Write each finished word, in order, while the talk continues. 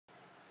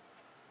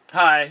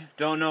Hi,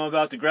 don't know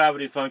about the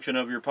gravity function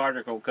of your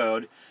particle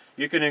code.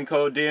 You can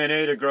encode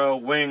DNA to grow,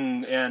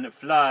 wing, and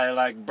fly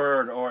like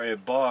bird or a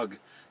bug.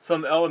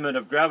 Some element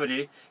of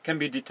gravity can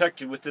be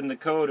detected within the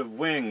code of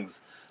wings.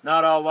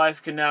 Not all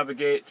life can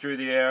navigate through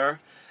the air.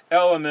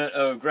 Element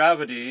of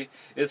gravity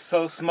is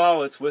so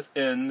small it's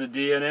within the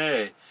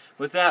DNA.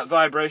 With that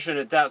vibration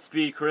at that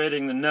speed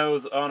creating the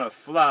nose on a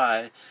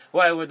fly,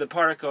 why would the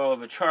particle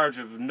of a charge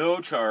of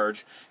no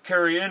charge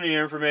carry any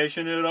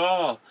information at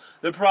all?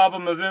 The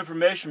problem of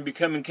information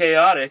becoming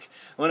chaotic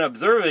when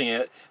observing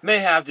it may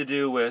have to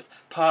do with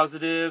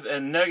positive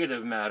and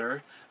negative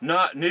matter,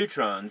 not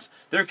neutrons.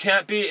 There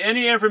can't be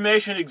any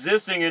information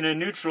existing in a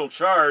neutral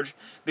charge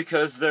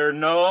because they're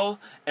null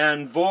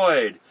and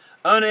void,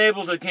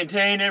 unable to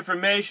contain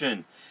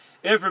information.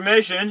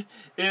 Information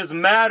is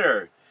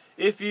matter.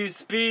 If you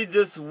speed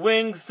this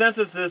wing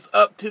synthesis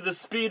up to the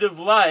speed of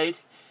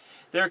light,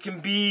 there can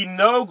be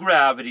no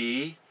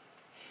gravity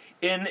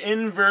in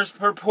inverse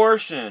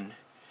proportion.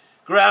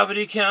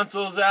 Gravity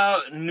cancels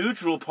out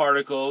neutral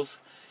particles.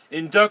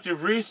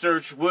 Inductive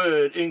research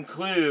would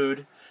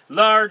include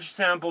large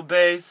sample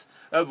base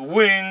of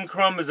wing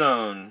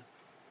chromosome.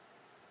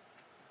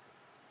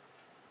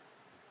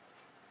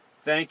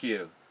 Thank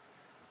you.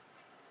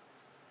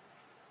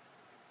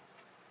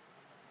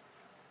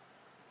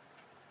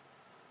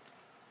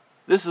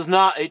 This is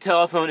not a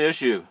telephone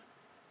issue.